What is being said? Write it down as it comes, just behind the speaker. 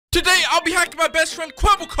Today, I'll be hacking my best friend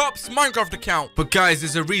Kwebbelkop's Minecraft account. But guys,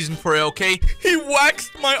 there's a reason for it, okay? He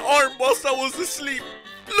waxed my arm whilst I was asleep.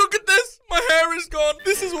 Look at this. My hair is gone.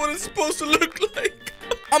 This is what it's supposed to look like.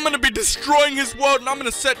 I'm gonna be destroying his world and I'm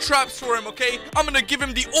gonna set traps for him, okay? I'm gonna give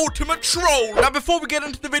him the ultimate troll. Now, before we get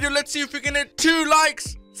into the video, let's see if we can hit 2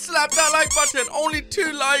 likes. Slap that like button. Only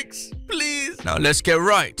 2 likes, please. Now, let's get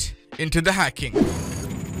right into the hacking.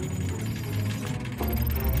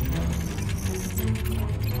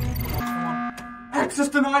 Access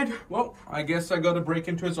denied. Well, I guess I gotta break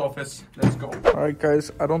into his office. Let's go. Alright,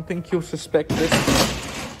 guys. I don't think he'll suspect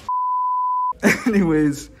this.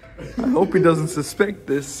 Anyways, I hope he doesn't suspect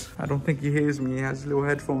this. I don't think he hears me. He has little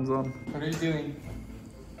headphones on. What are you doing?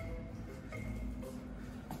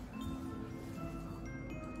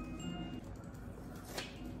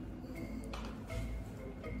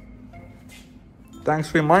 Thanks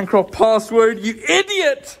for your Minecraft password, you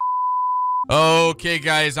idiot! Okay,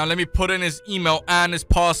 guys, now let me put in his email and his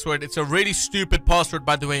password. It's a really stupid password,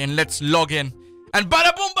 by the way, and let's log in. And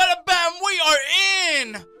bada boom, bada bam, we are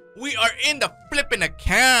in! We are in the flipping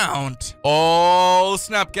account. Oh,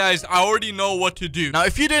 snap, guys. I already know what to do. Now,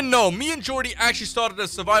 if you didn't know, me and Jordy actually started a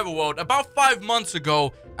survival world about 5 months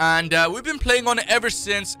ago. And we've been playing on it ever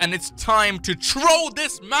since. And it's time to troll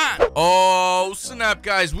this man. Oh, snap,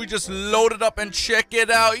 guys. We just loaded up and check it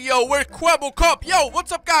out. Yo, we're Kwebbelkop. Yo,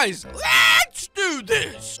 what's up, guys? Let's do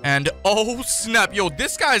this. And oh, snap. Yo,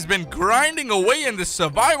 this guy's been grinding away in the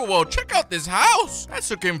survival world. Check out this house. That's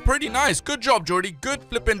looking pretty nice. Good job, Jordy. Good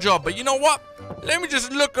flipping job. But you know what? Let me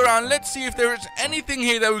just look around. Let's see if there is anything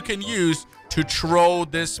here that we can use to troll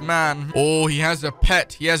this man. Oh, he has a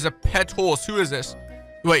pet. He has a pet horse. Who is this?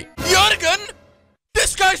 Wait, Jurgen?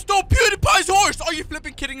 This guy stole PewDiePie's horse. Are you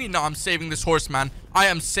flipping kidding me? No, I'm saving this horse, man. I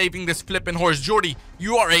am saving this flipping horse. Jordy,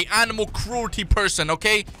 you are a animal cruelty person,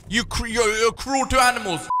 okay? You're cruel to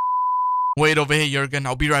animals. Wait over here, Jurgen.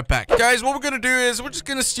 I'll be right back. Guys, what we're gonna do is we're just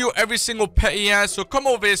gonna steal every single pet he has. So come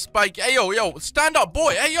over here, Spike. Hey, yo, stand up,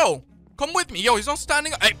 boy. Hey, yo, come with me. Yo, he's not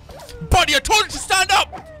standing up. Hey, buddy, I told you to stand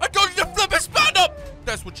up. I told you to flip and stand up.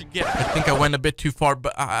 That's what you get. I think I went a bit too far,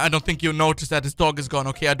 but I don't think you'll notice that his dog is gone,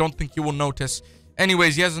 okay? I don't think you will notice.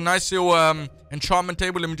 Anyways, he has a nice little enchantment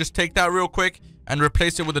table. Let me just take that real quick and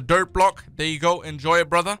replace it with a dirt block. There you go. Enjoy it,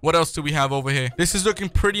 brother. What else do we have over here? This is looking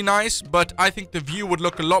pretty nice, but I think the view would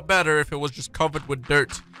look a lot better if it was just covered with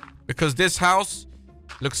dirt. Because this house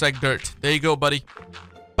looks like dirt. There you go, buddy.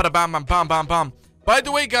 Bada bam, bam, bam, bam, bam. By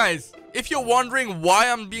the way, guys, if you're wondering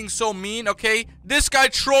why I'm being so mean, okay? This guy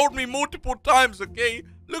trolled me multiple times, okay?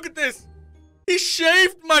 Look at this. He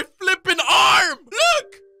shaved my flipping arm.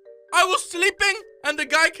 Look! I was sleeping and the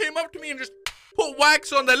guy came up to me and just put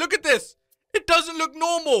wax on there. Look at this. It doesn't look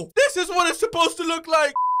normal. This is what it's supposed to look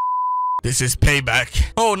like. This is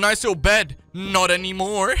payback. Oh, nice little bed. Not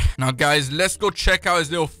anymore. Now, guys, let's go check out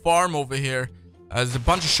his little farm over here. There's a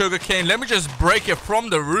bunch of sugarcane. Let me just break it from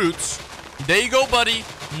the roots. There you go, buddy.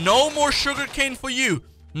 No more sugarcane for you.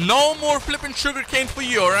 No more flipping sugarcane for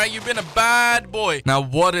you, all right? You've been a bad boy. Now,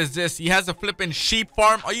 what is this? He has a flipping sheep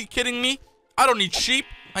farm. Are you kidding me? I don't need sheep.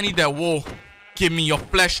 I need that wool. Give me your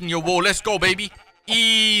flesh and your wool. Let's go, baby.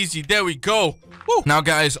 Easy. There we go. Woo. Now,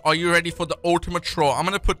 guys, are you ready for the ultimate troll? I'm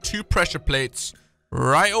going to put 2 pressure plates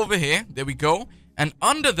right over here. There we go. And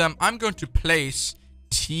under them, I'm going to place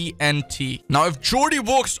TNT. Now, if Jordy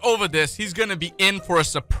walks over this, he's gonna be in for a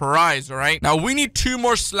surprise, all right? Now, we need 2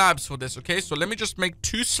 more slabs for this, okay? So let me just make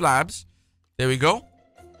 2 slabs. There we go.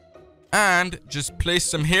 And just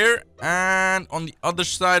place them here and on the other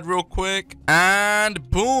side real quick.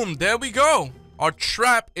 And boom, there we go. Our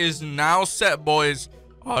trap is now set, boys.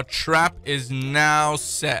 Our trap is now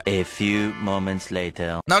set. A few moments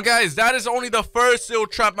later. Now, guys, that is only the first little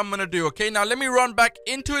trap I'm gonna do, okay? Now, let me run back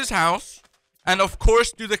into his house. And, of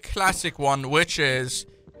course, do the classic one, which is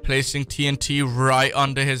placing TNT right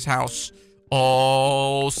under his house.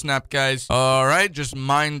 Oh, snap, guys. All right, just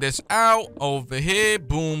mine this out over here.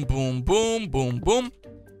 Boom, boom, boom, boom, boom.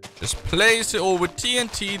 Just place it over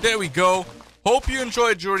TNT. There we go. Hope you enjoy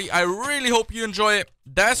it, Jordy. I really hope you enjoy it.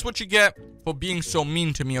 That's what you get for being so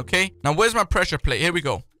mean to me, okay? Now, where's my pressure plate? Here we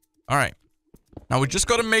go. All right. Now, we just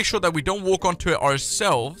got to make sure that we don't walk onto it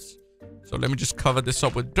ourselves. So let me just cover this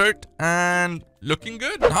up with dirt and looking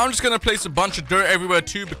good. Now I'm just going to place a bunch of dirt everywhere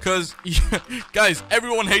too because, guys,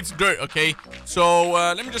 everyone hates dirt, okay? So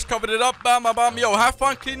let me just cover it up. Bam, bam, bam. Yo, have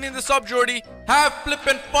fun cleaning this up, Jordy. Have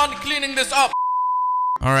flipping fun cleaning this up.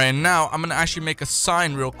 All right, now I'm going to actually make a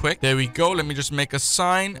sign real quick. There we go. Let me just make a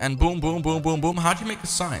sign and boom, boom, boom, boom, boom. How do you make a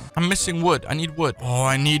sign? I'm missing wood. I need wood. Oh,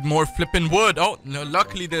 I need more flipping wood. Oh, no,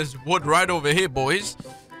 luckily there's wood right over here, boys.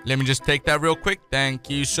 Let me just take that real quick. Thank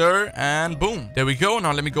you, sir. And boom. There we go.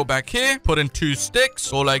 Now let me go back here. Put in 2 sticks.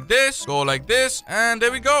 Go like this. Go like this. And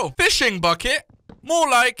there we go. Fishing bucket. More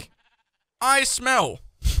like I smell.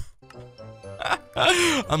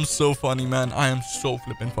 I'm so funny, man. I am so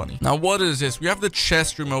flipping funny. Now, what is this? We have the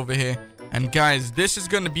chest room over here. And guys, this is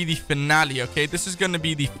going to be the finale, okay? This is going to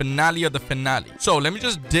be the finale of the finale. So let me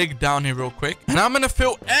just dig down here real quick. And I'm going to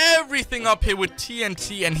fill everything up here with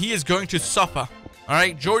TNT. And he is going to suffer. All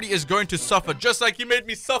right? Jordy is going to suffer. Just like he made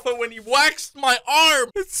me suffer when he waxed my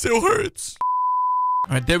arm. It still hurts.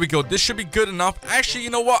 All right, there we go. This should be good enough. Actually,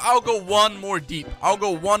 you know what? I'll go 1 more deep. I'll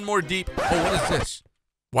go 1 more deep. Oh, what is this?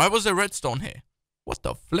 Why was there redstone here? What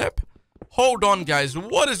the flip? Hold on, guys.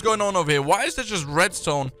 What is going on over here? Why is there just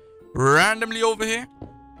redstone randomly over here?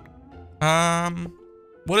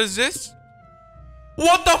 What is this?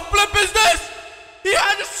 What the flip is this? He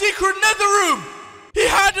had a secret nether room. He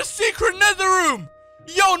had a secret nether room.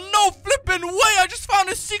 Yo, no flipping way. I just found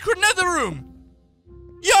a secret nether room.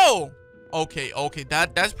 Yo. Okay.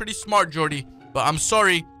 That's pretty smart, Jordy. But I'm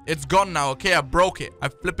sorry. It's gone now, okay? I broke it. I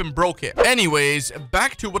flipping broke it. Anyways,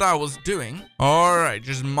 back to what I was doing. All right,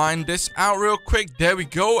 just mine this out real quick. There we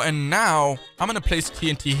go. And now I'm going to place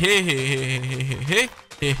TNT here.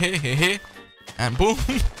 And boom.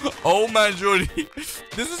 Oh, man, Jordy.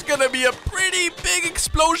 This is going to be a pretty big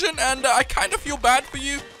explosion. And I kind of feel bad for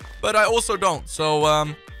you, but I also don't. So,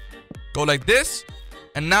 go like this.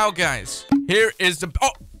 And now, guys, here is the...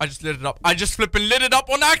 Oh, I just lit it up. I just flipping lit it up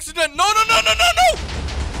on accident. No.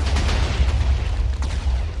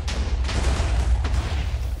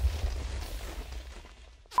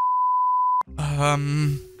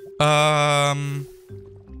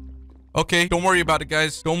 Okay, don't worry about it,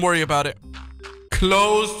 guys. Don't worry about it.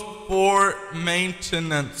 Closed for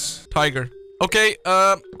maintenance. Tiger. Okay,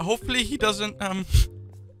 hopefully he doesn't,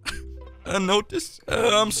 notice.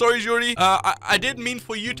 I'm sorry, Jordy. I didn't mean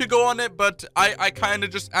for you to go on it, but I kind of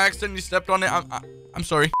just accidentally stepped on it. I'm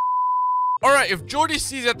sorry. All right, if Jordy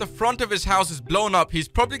sees that the front of his house is blown up, he's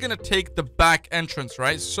probably going to take the back entrance,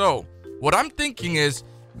 right? So, what I'm thinking is,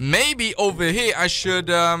 maybe over here, I should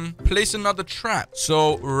place another trap.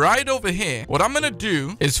 So, right over here, what I'm going to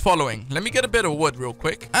do is following. Let me get a bit of wood real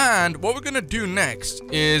quick. And what we're going to do next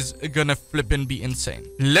is going to flippin' be insane.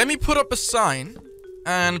 Let me put up a sign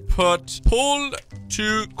and put pull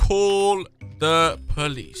to call the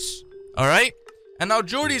police. All right? And now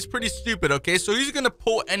Jordy is pretty stupid, okay? So, he's going to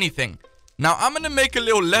pull anything. Now, I'm going to make a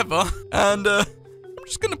little lever. And I'm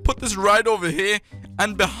just going to put this right over here.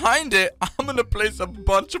 And behind it, I'm going to place a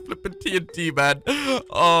bunch of flipping TNT, man.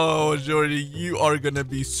 Oh, Jordy, you are going to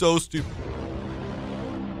be so stupid.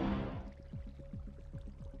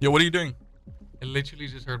 Yo, what are you doing? I literally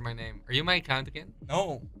just heard my name. Are you my account again?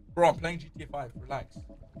 No. Bro, I'm playing GTA 5. Relax.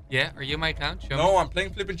 Yeah? Are you my account? Show No, me. I'm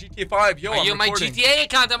playing flipping GTA 5. Yo, Are you recording. my GTA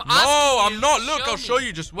account? I'm asking No, you. I'm not. Look, Show I'll show me.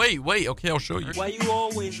 you. Just wait. Okay, I'll show you. Why you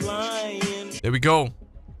always lying? There we go.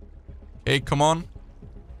 Hey, come on.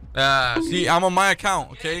 See, I'm on my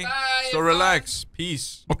account, okay? So relax.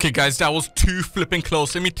 Peace. Okay, guys, that was too flipping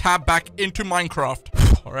close. Let me tab back into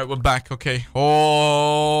Minecraft. All right, we're back, okay.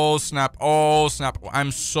 Oh, snap.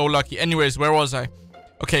 I'm so lucky. Anyways, where was I?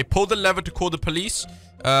 Okay, pull the lever to call the police.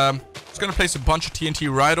 Just gonna place a bunch of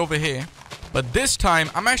TNT right over here. But this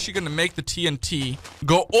time, I'm actually gonna make the TNT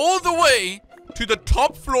go all the way to the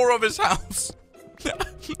top floor of his house.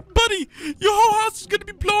 Buddy, your whole house is gonna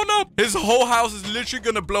be blown up. His whole house is literally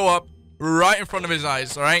gonna blow up right in front of his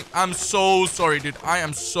eyes, all right? I'm so sorry, dude. I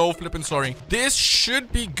am so flipping sorry. This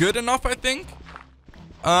should be good enough, I think.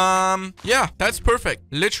 Yeah, that's perfect.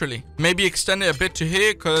 Literally. Maybe extend it a bit to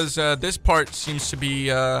here because this part seems to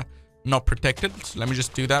be not protected. So let me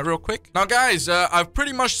just do that real quick. Now, guys, I've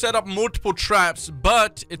pretty much set up multiple traps,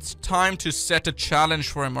 but it's time to set a challenge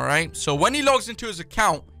for him, all right? So when he logs into his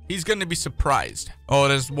account, he's gonna be surprised. Oh,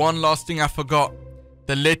 there's one last thing I forgot.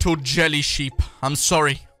 The little jelly sheep. I'm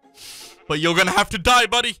sorry, but you're gonna have to die,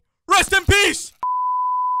 buddy. Rest in peace.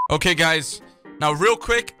 Okay, guys. Now, real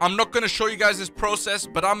quick, I'm not gonna show you guys this process,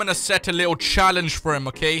 but I'm gonna set a little challenge for him,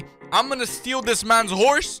 okay? I'm gonna steal this man's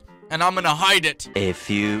horse, and I'm gonna hide it. A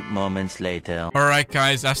few moments later. All right,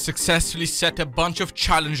 guys. I've successfully set a bunch of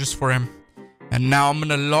challenges for him. And now I'm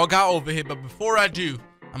gonna log out over here, but before I do,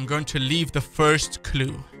 I'm going to leave the first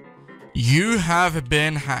clue. You have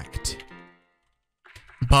been hacked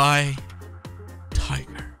by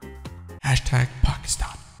Tiger. Hashtag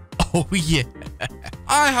Pakistan. Oh, yeah.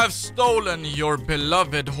 I have stolen your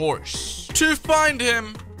beloved horse. To find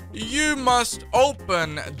him, you must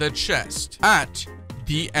open the chest at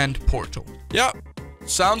the end portal. Yep.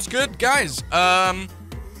 Sounds good, guys.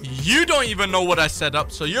 You don't even know what I set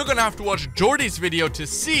up, so you're gonna have to watch Jordy's video to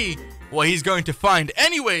see what he's going to find.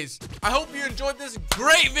 Anyways, I hope you enjoyed this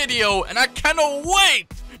great video, and I cannot wait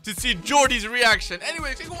to see Jordy's reaction.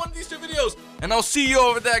 Anyways, click on one of these two videos, and I'll see you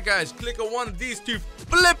over there, guys. Click on one of these two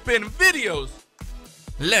flipping videos.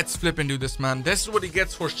 Let's flip and do this, man. This is what he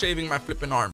gets for shaving my flipping arm.